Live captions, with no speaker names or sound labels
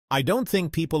I don't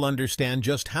think people understand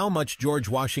just how much George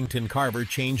Washington Carver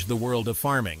changed the world of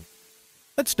farming.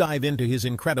 Let's dive into his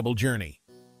incredible journey.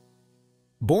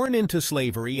 Born into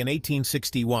slavery in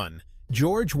 1861,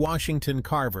 George Washington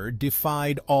Carver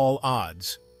defied all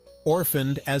odds.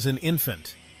 Orphaned as an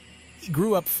infant, he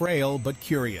grew up frail but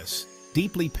curious,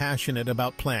 deeply passionate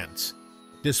about plants.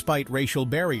 Despite racial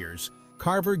barriers,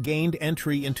 Carver gained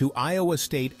entry into Iowa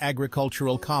State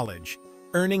Agricultural College,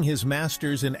 earning his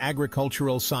master's in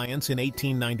agricultural science in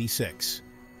 1896.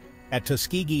 At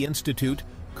Tuskegee Institute,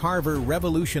 Carver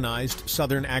revolutionized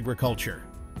Southern agriculture.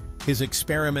 His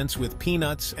experiments with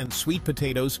peanuts and sweet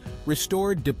potatoes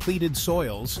restored depleted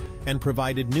soils and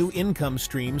provided new income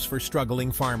streams for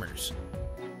struggling farmers.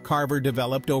 Carver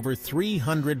developed over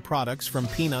 300 products from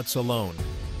peanuts alone,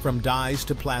 from dyes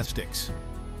to plastics.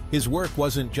 His work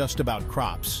wasn't just about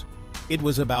crops. It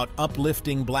was about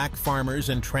uplifting black farmers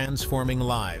and transforming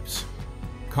lives.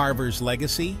 Carver's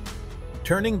legacy?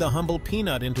 Turning the humble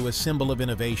peanut into a symbol of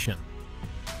innovation,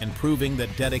 and proving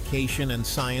that dedication and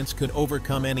science could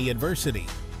overcome any adversity.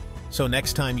 So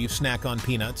next time you snack on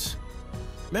peanuts,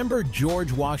 remember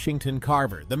George Washington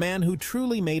Carver, the man who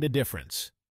truly made a difference.